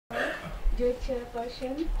Dear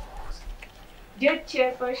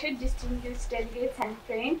Chairperson, distinguished delegates and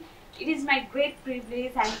friends, it is my great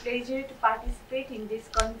privilege and pleasure to participate in this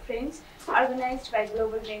conference organized by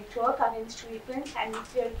Global Network Against Weapons and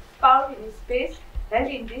Nuclear Power in Space held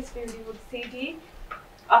in this beautiful city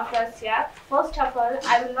of Russia. First of all,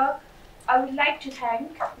 I would like to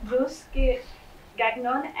thank Bruce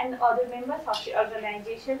Gagnon and other members of the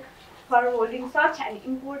organization for holding such an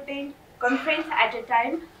important conference at a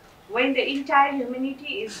time when the entire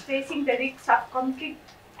humanity is facing the risks of complete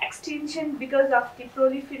extinction because of the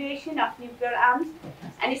proliferation of nuclear arms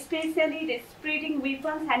and especially the spreading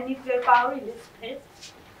weapons and nuclear power in the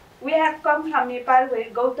space. We have come from Nepal where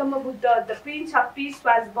Gautama Buddha, the Prince of Peace,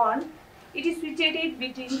 was born. It is situated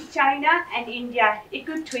between China and India,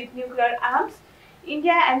 equipped with nuclear arms.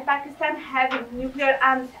 India and Pakistan having nuclear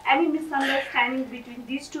arms, any misunderstanding between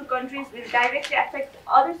these two countries will directly affect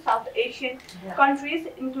other South Asian countries,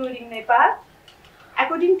 including Nepal.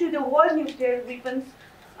 According to the World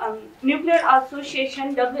Nuclear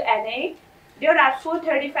Association (WNA), there are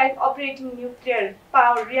 435 operating nuclear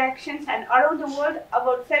power reactors, and around the world,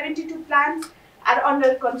 about 72 plants are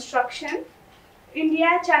under construction.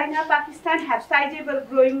 India, China, Pakistan have sizable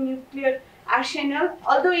growing nuclear arsenal,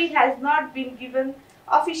 although it has not been given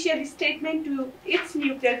official statement to its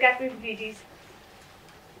nuclear capabilities.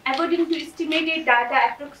 According to estimated data,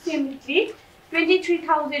 approximately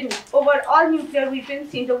 23,000 overall nuclear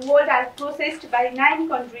weapons in the world are processed by 9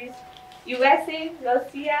 countries: USA,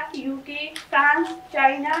 Russia, UK, France,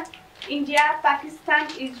 China, India, Pakistan,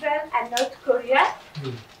 Israel, and North Korea.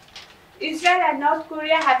 Israel and North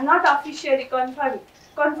Korea have not officially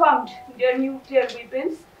confirmed their nuclear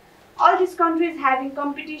weapons. All these countries having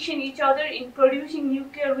competition each other in producing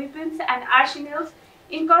nuclear weapons and arsenals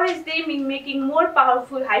encourage them in making more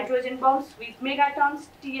powerful hydrogen bombs with megatons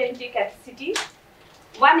TNT capacity.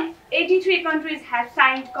 183 countries have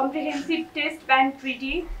signed comprehensive test ban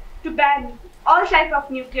treaty to ban all type of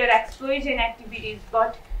nuclear explosion activities,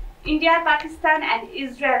 but India, Pakistan, and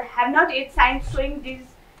Israel have not yet signed, showing these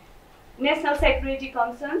national security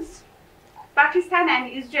concerns. Pakistan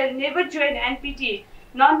and Israel never joined NPT,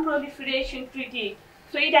 Non-Proliferation Treaty,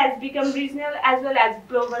 so it has become regional as well as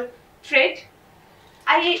global threat.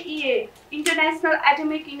 IAEA, International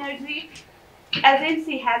Atomic Energy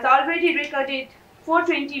Agency, has already recorded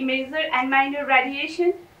 420 major and minor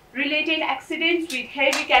radiation-related accidents with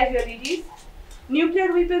heavy casualties.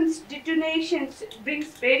 Nuclear weapons detonations brings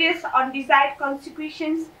various undesired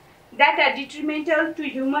consequences that are detrimental to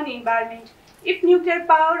human environment. If nuclear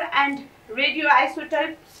power and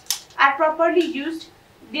radioisotopes are properly used,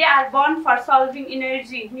 they are born for solving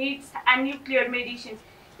energy needs and nuclear medicines.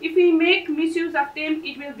 If we make misuse of them,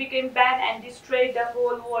 it will become bad and destroy the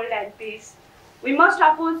whole world and peace. We must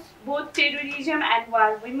oppose both terrorism and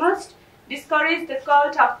war. We must discourage the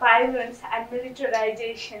cult of violence and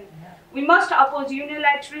militarization. We must oppose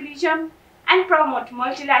unilateralism and promote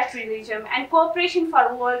multilateralism and cooperation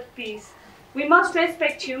for world peace. We must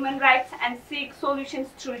respect human rights and seek solutions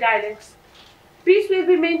through dialogues. Peace will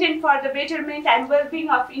be maintained for the betterment and well-being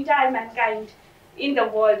of entire mankind in the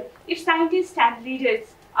world if scientists and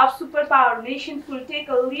leaders of superpower nations will take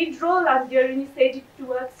a lead role on their initiative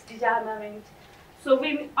towards disarmament. So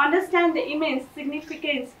we understand the immense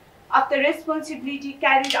significance of the responsibility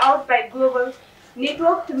carried out by Global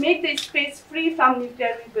Network to make the space free from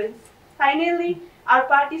nuclear weapons. Finally, our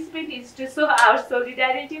participation is to show our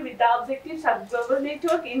solidarity with the objectives of Global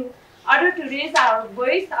Network in order to raise our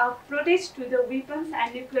voice of protest to the weapons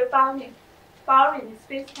and nuclear power in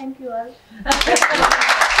space. Thank you all.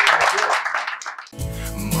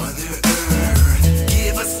 Mother Earth,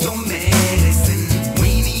 give us so